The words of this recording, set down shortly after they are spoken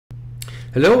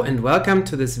Hello and welcome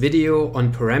to this video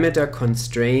on parameter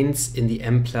constraints in the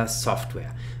Mplus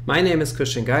software. My name is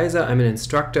Geiser, I'm an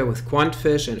instructor with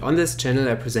QuantFish, and on this channel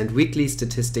I present weekly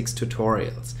statistics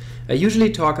tutorials. I usually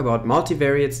talk about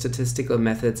multivariate statistical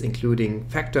methods including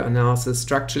factor analysis,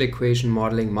 structural equation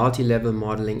modeling, multi-level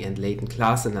modeling, and latent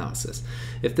class analysis.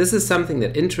 If this is something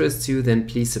that interests you, then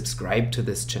please subscribe to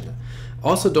this channel.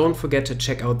 Also, don't forget to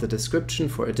check out the description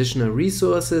for additional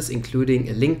resources, including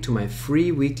a link to my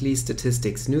free weekly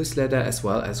statistics newsletter as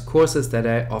well as courses that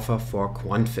I offer for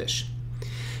QuantFish.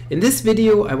 In this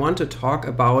video, I want to talk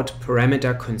about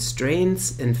parameter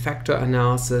constraints in factor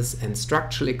analysis and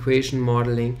structural equation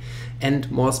modeling,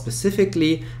 and more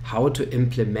specifically, how to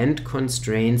implement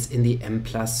constraints in the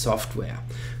Mplus software.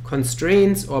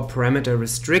 Constraints or parameter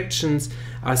restrictions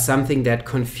are something that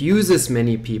confuses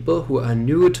many people who are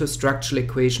new to structural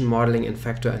equation modeling and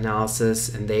factor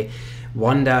analysis, and they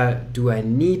wonder, do I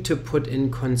need to put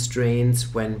in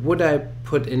constraints? When would I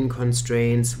put in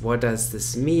constraints? What does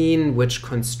this mean? Which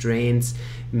constraints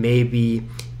may be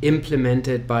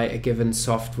implemented by a given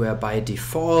software by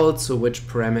default? So which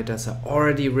parameters are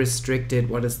already restricted?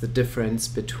 What is the difference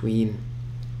between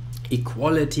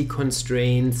equality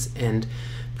constraints and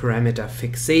parameter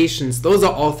fixations? Those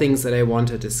are all things that I want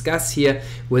to discuss here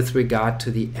with regard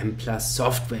to the Mplus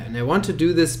software. And I want to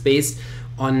do this based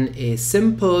on a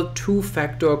simple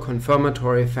two-factor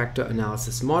confirmatory factor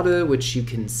analysis model, which you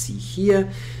can see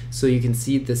here. So you can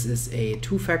see this is a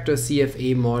two-factor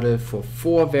CFA model for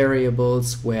 4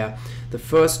 variables, where the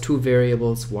first 2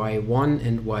 variables y1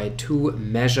 and y2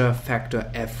 measure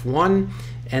factor f1,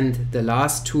 and the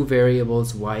last 2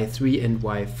 variables y3 and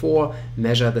y4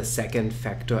 measure the second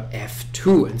factor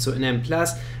f2. And so in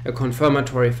Mplus, a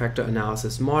confirmatory factor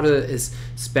analysis model is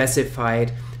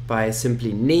specified by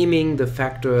simply naming the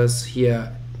factors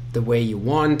here the way you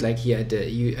want. Like here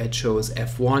I chose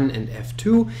f1 and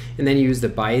f2, and then you use the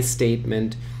by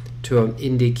statement to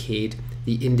indicate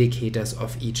the indicators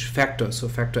of each factor. So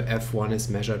factor f1 is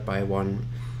measured by y1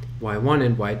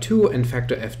 and y2, and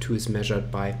factor f2 is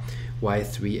measured by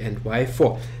y3 and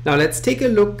y4. Now let's take a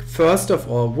look first of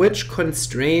all which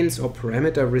constraints or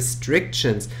parameter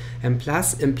restrictions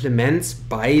Mplus implements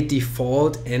by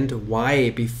default and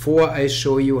why, before I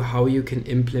show you how you can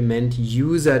implement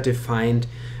user-defined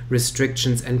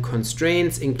restrictions and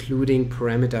constraints, including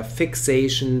parameter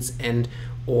fixations and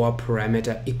or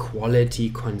parameter equality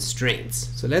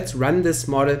constraints. So let's run this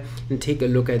model and take a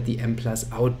look at the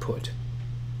Mplus output.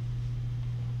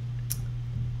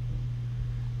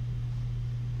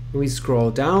 When we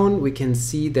scroll down, we can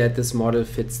see that this model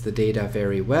fits the data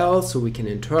very well, so we can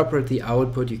interpret the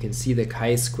output. You can see the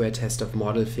chi-square test of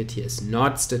model fit here is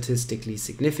not statistically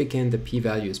significant. The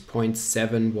p-value is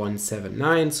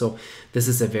 0.7179, so this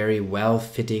is a very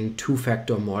well-fitting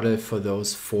two-factor model for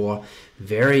those 4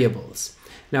 variables.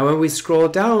 Now when we scroll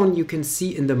down, you can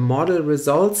see in the model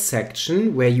results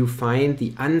section, where you find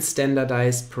the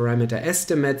unstandardized parameter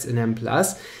estimates in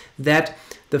Mplus, that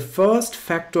the first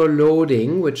factor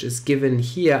loading, which is given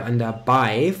here under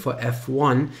by for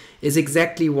f1, is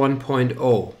exactly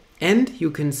 1.0. And you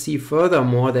can see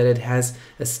furthermore that it has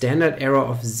a standard error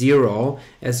of 0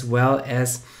 as well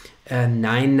as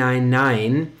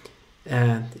 999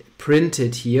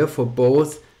 printed here for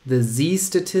both the z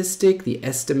statistic, the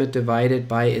estimate divided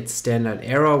by its standard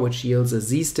error, which yields a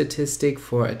z statistic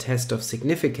for a test of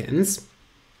significance.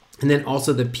 And then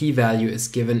also the p-value is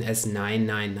given as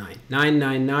 999.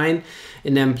 999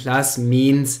 in Mplus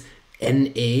means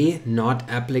NA, not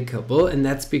applicable, and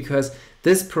that's because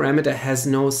this parameter has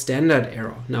no standard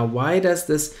error. Now, why does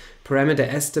this parameter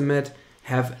estimate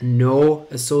have no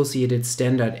associated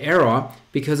standard error?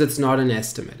 Because it's not an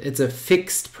estimate, it's a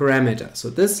fixed parameter. So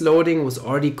this loading was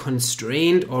already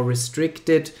constrained or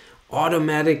restricted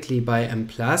automatically by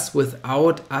Mplus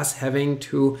without us having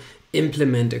to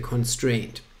implement a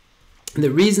constraint. The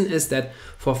reason is that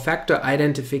for factor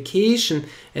identification,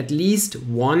 at least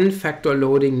one factor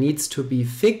loading needs to be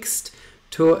fixed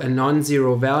to a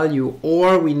non-zero value,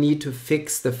 or we need to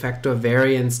fix the factor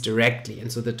variance directly. And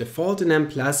so the default in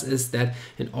Mplus is that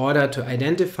in order to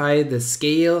identify the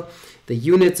scale, the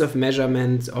units of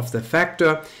measurement of the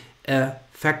factor,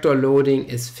 factor loading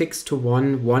is fixed to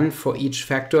 1 for each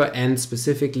factor, and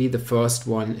specifically the first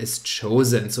one is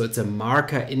chosen. So it's a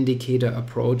marker indicator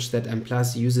approach that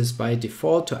Mplus uses by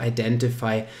default to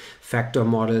identify factor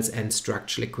models and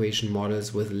structural equation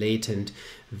models with latent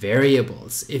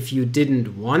variables. If you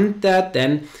didn't want that,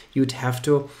 then you'd have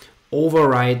to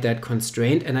override that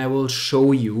constraint, and I will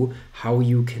show you how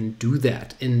you can do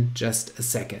that in just a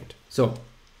second. So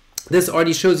this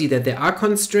already shows you that there are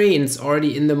constraints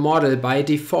already in the model by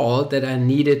default that are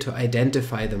needed to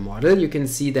identify the model. You can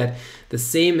see that the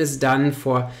same is done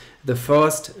for the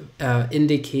first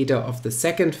indicator of the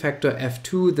second factor,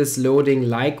 f2. This loading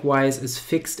likewise is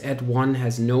fixed at 1,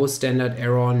 has no standard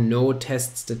error, no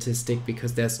test statistic,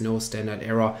 because there's no standard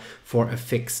error for a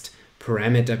fixed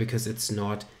parameter because it's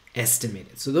not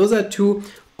estimated. So those are two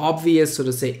obvious, so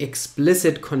to say,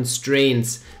 explicit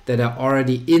constraints that are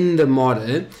already in the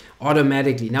model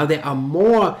automatically. Now there are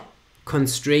more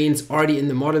constraints already in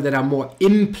the model that are more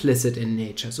implicit in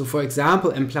nature. So for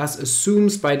example, Mplus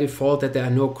assumes by default that there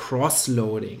are no cross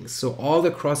loadings. So all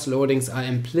the cross loadings are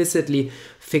implicitly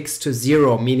fixed to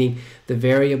 0, meaning the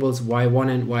variables y1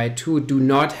 and y2 do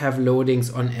not have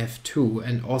loadings on f2,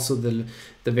 and also the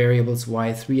variables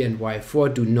y3 and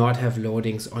y4 do not have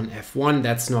loadings on f1.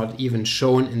 That's not even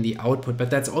shown in the output, but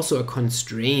that's also a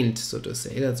constraint, so to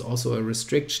say. That's also a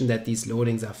restriction that these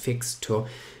loadings are fixed to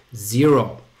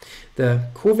 0. The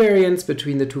covariance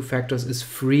between the two factors is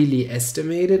freely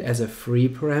estimated as a free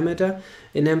parameter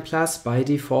in Mplus by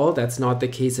default. That's not the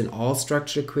case in all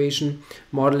structural equation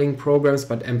modeling programs,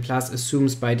 but Mplus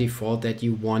assumes by default that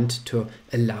you want to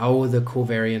allow the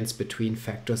covariance between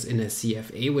factors in a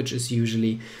CFA, which is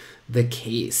usually the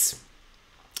case.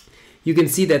 You can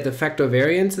see that the factor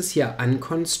variances here are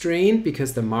unconstrained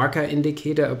because the marker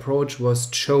indicator approach was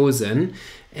chosen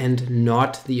and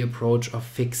not the approach of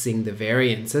fixing the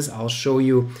variances. I'll show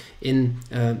you in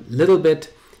a little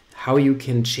bit how you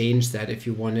can change that if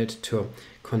you wanted to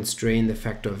constrain the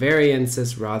factor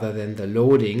variances rather than the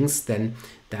loadings. Then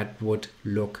that would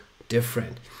look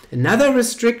different. Another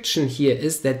restriction here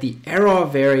is that the error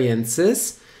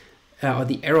variances or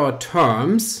the error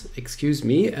terms,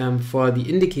 for the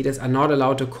indicators are not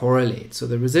allowed to correlate. So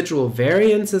the residual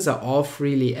variances are all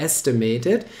freely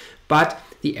estimated, but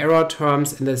the error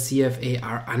terms in the CFA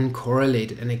are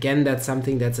uncorrelated. And again, that's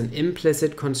something that's an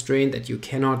implicit constraint that you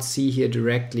cannot see here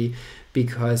directly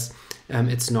because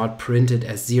it's not printed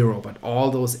as 0, but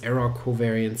all those error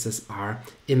covariances are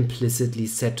implicitly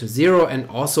set to 0, and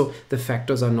also the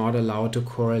factors are not allowed to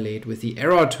correlate with the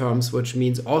error terms, which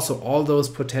means also all those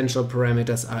potential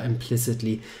parameters are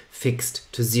implicitly fixed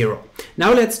to 0.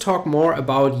 Now let's talk more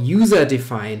about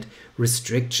user-defined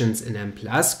restrictions in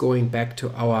Mplus. Going back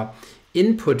to our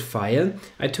input file,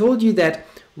 I told you that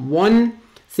one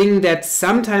thing that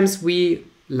sometimes we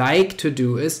like to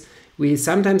do is we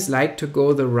sometimes like to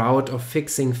go the route of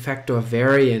fixing factor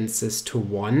variances to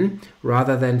 1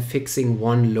 rather than fixing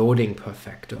one loading per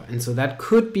factor. And so that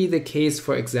could be the case,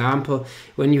 for example,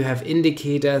 when you have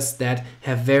indicators that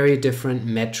have very different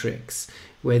metrics,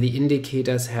 where the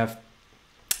indicators have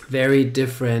very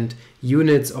different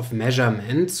units of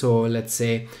measurement. So let's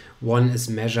say one is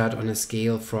measured on a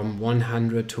scale from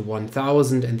 100 to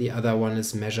 1000 and the other one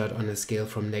is measured on a scale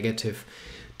from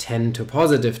 -10 to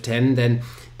 +10, then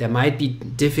there might be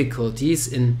difficulties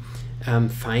in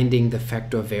finding the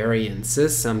factor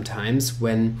variances sometimes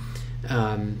when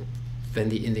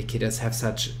the indicators have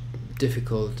such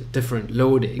different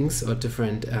loadings or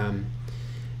different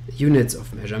units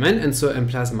of measurement, and so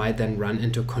Mplus might then run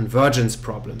into convergence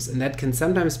problems, and that can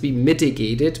sometimes be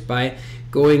mitigated by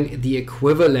going the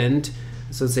equivalent,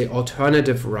 so say,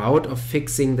 alternative route of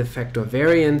fixing the factor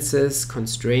variances,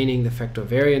 constraining the factor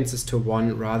variances to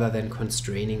 1 rather than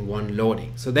constraining one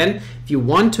loading. So then if you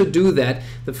want to do that,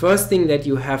 the first thing that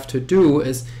you have to do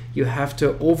is you have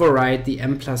to override the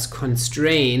Mplus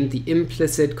constraint, the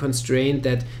implicit constraint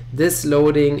that this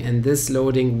loading and this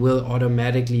loading will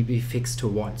automatically be fixed to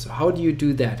 1. So how do you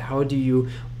do that? How do you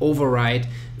override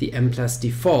the Mplus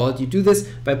default? You do this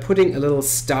by putting a little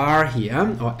star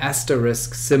here or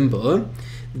asterisk symbol.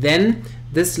 Then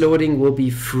this loading will be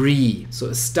free. So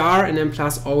a star in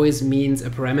Mplus always means a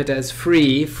parameter is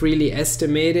free, freely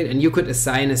estimated, and you could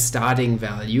assign a starting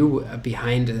value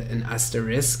behind an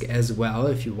asterisk as well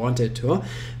if you wanted to.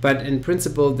 But in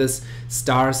principle, this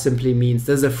star simply means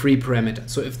this is a free parameter.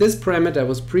 So if this parameter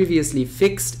was previously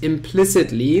fixed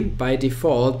implicitly by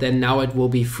default, then now it will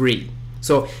be free.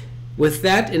 So with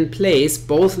that in place,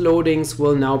 both loadings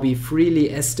will now be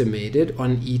freely estimated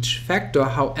on each factor.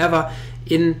 However,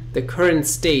 in the current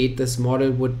state, this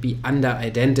model would be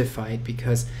under-identified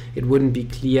because it wouldn't be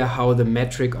clear how the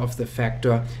metric of the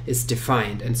factor is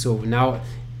defined. And so now,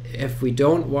 if we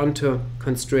don't want to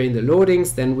constrain the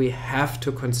loadings, then we have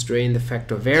to constrain the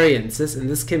factor variances. And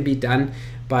this can be done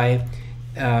by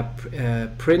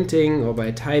printing or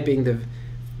by typing the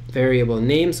variable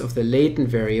names of the latent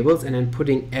variables and then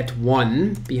putting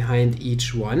 @1 behind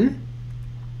each one.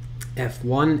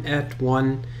 f1 at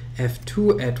 1,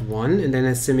 f2 at 1, and then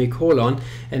a semicolon,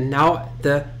 and now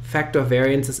the factor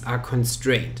variances are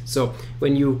constrained. So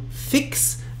when you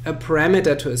fix a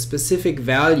parameter to a specific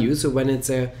value, so when it's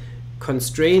a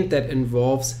constraint that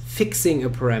involves fixing a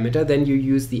parameter, then you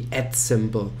use the at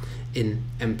symbol in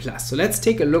Mplus. So let's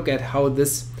take a look at how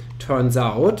this turns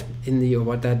out in the, or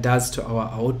what that does to our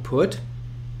output.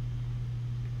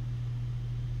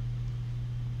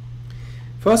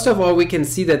 First of all, we can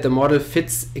see that the model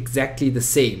fits exactly the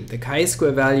same. The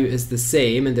chi-square value is the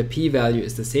same and the p-value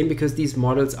is the same because these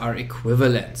models are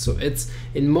equivalent. So it's,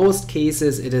 in most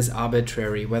cases, it is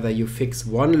arbitrary whether you fix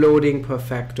one loading per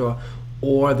factor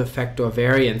or the factor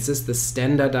variances. The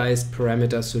standardized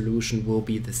parameter solution will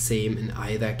be the same in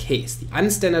either case. The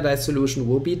unstandardized solution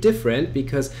will be different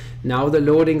because now the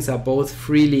loadings are both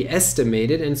freely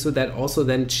estimated, and so that also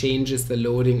then changes the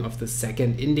loading of the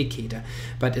second indicator.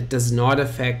 But it does not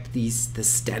affect the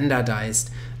standardized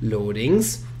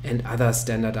loadings and other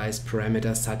standardized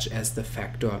parameters such as the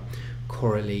factor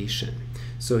correlation.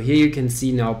 So here you can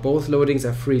see now both loadings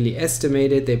are freely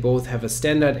estimated. They both have a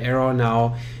standard error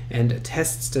now and a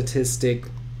test statistic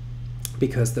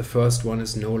because the first one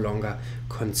is no longer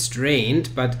constrained,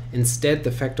 but instead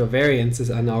the factor variances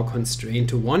are now constrained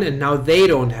to 1, and now they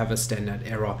don't have a standard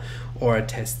error or a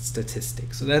test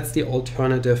statistic. So that's the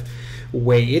alternative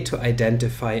way to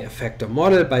identify a factor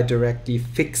model, by directly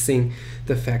fixing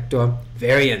the factor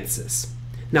variances.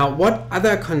 Now, what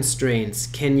other constraints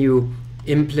can you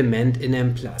implement in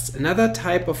Mplus? Another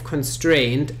type of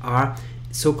constraint are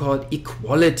so-called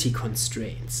equality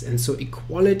constraints. And so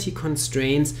equality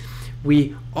constraints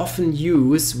we often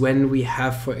use when we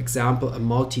have, for example, a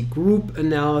multi-group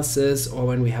analysis or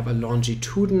when we have a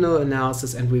longitudinal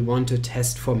analysis and we want to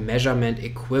test for measurement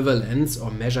equivalence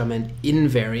or measurement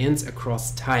invariance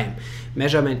across time.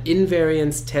 Measurement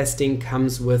invariance testing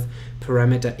comes with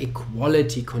parameter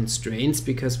equality constraints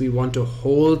because we want to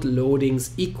hold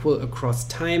loadings equal across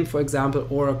time, for example,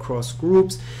 or across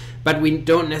groups, but we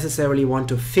don't necessarily want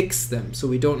to fix them. So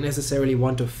we don't necessarily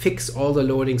want to fix all the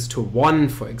loadings to 1,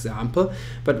 for example,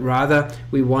 but rather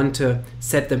we want to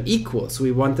set them equal. So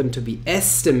we want them to be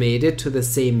estimated to the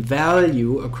same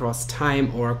value across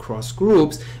time or across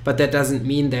groups, but that doesn't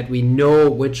mean that we know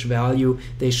which value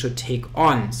they should take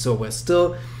on. So we're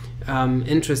still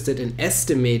interested in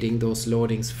estimating those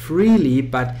loadings freely,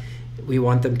 but we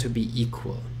want them to be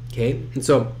equal. Okay, and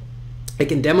so I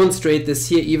can demonstrate this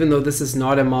here, even though this is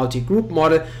not a multi-group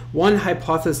model. One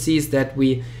hypothesis that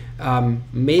we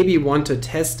maybe want to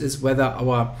test is whether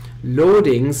our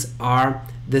loadings are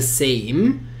the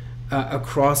same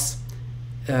across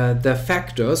the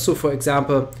factors. So for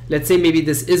example, let's say maybe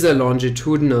this is a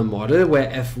longitudinal model where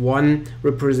f1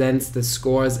 represents the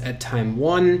scores at time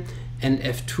 1 and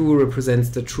f2 represents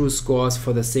the true scores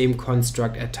for the same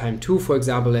construct at time 2. For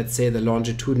example, let's say the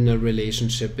longitudinal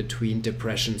relationship between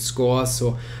depression scores,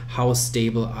 so how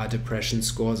stable are depression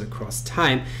scores across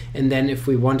time. And then if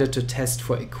we wanted to test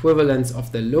for equivalence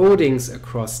of the loadings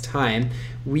across time,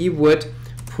 we would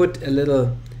put a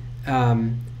little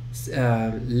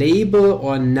label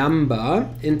or number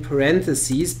in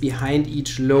parentheses behind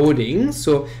each loading.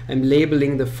 So I'm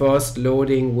labeling the first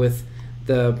loading with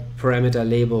the parameter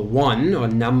label 1 or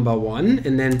number 1,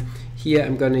 and then here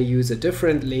I'm going to use a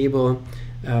different label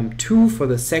 2 for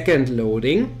the second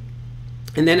loading,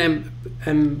 and then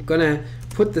I'm going to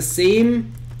put the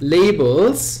same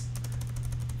labels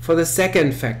for the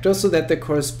second factor so that the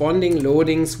corresponding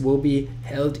loadings will be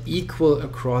held equal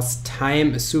across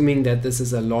time, assuming that this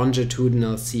is a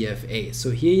longitudinal CFA.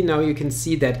 So here now you can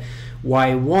see that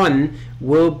y1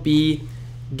 will be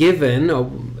given,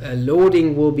 or a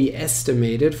loading will be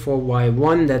estimated for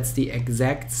y1 that's the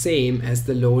exact same as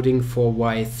the loading for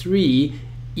y3,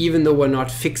 even though we're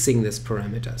not fixing this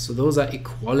parameter. So those are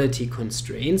equality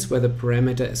constraints where the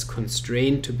parameter is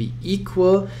constrained to be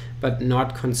equal but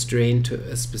not constrained to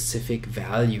a specific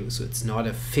value. So it's not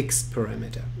a fixed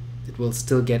parameter. It will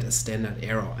still get a standard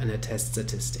error and a test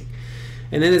statistic.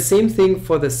 And then the same thing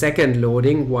for the second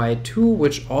loading, y2,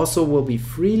 which also will be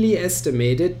freely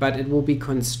estimated, but it will be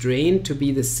constrained to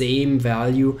be the same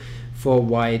value for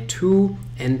y2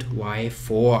 and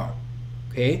y4.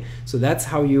 Okay, so that's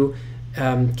how you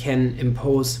can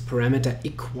impose parameter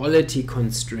equality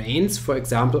constraints, for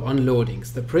example, on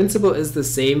loadings. The principle is the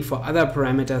same for other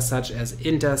parameters such as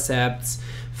intercepts,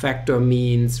 factor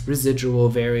means, residual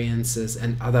variances,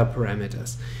 and other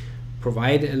parameters.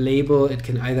 Provide a label. It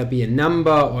can either be a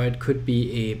number or it could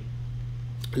be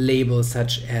a label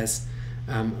such as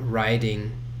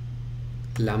writing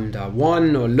lambda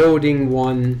 1 or loading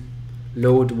 1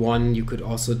 load 1. You could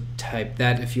also type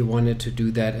that if you wanted to do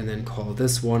that, and then call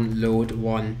this one load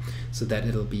 1 so that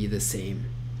it'll be the same.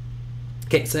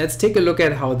 Okay, so let's take a look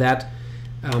at how that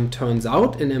turns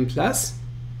out in Mplus.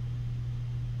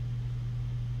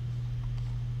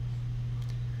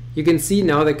 You can see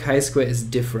now the chi-square is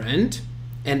different,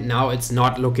 and now it's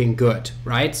not looking good,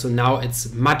 right? So now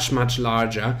it's much, much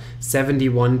larger,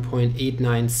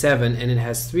 71.897, and it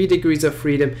has 3 degrees of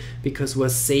freedom because we're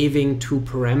saving 2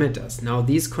 parameters. Now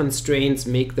these constraints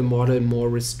make the model more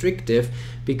restrictive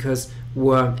because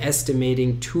we're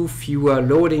estimating 2 fewer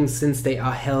loadings since they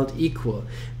are held equal.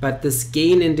 But this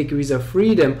gain in degrees of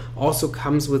freedom also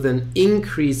comes with an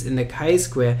increase in the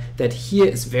chi-square that here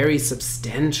is very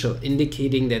substantial,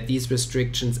 indicating that these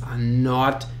restrictions are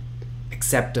not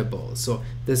acceptable. So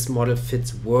this model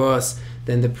fits worse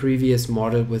than the previous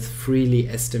model with freely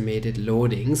estimated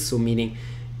loadings, so meaning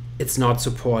it's not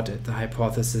supported, the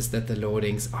hypothesis that the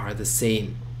loadings are the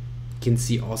same. You can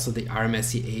see also the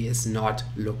RMSEA is not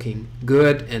looking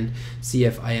good, and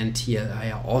CFI and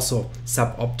TLI are also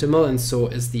suboptimal, and so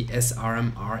is the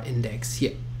SRMR index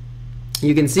here.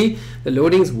 You can see the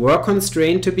loadings were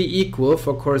constrained to be equal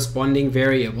for corresponding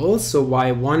variables. So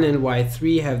y1 and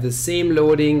y3 have the same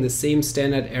loading, the same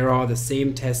standard error, the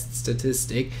same test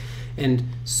statistic, and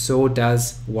so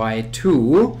does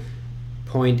y2.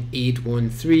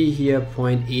 0.813 here,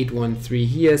 0.813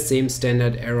 here, same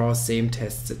standard error, same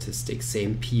test statistic,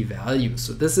 same p-value.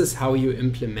 So this is how you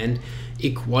implement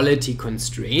equality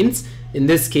constraints. In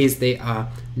this case, they are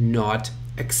not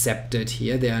accepted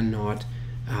here. They are not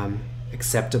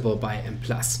acceptable by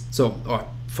Mplus, or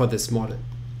for this model.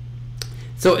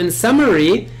 So in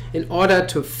summary, in order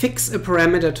to fix a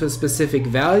parameter to a specific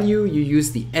value, you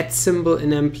use the @ symbol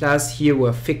in Mplus. Here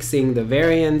we're fixing the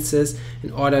variances.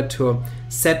 In order to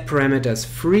set parameters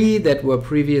free that were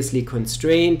previously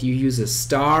constrained, you use a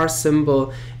star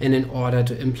symbol. And in order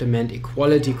to implement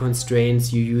equality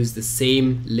constraints, you use the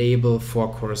same label for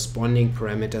corresponding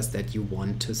parameters that you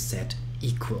want to set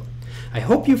equal. I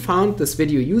hope you found this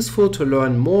video useful to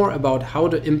learn more about how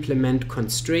to implement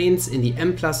constraints in the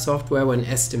Mplus software when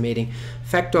estimating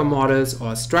factor models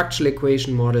or structural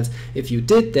equation models. If you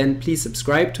did, then please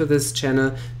subscribe to this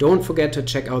channel. Don't forget to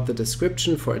check out the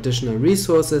description for additional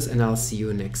resources, and I'll see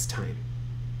you next time.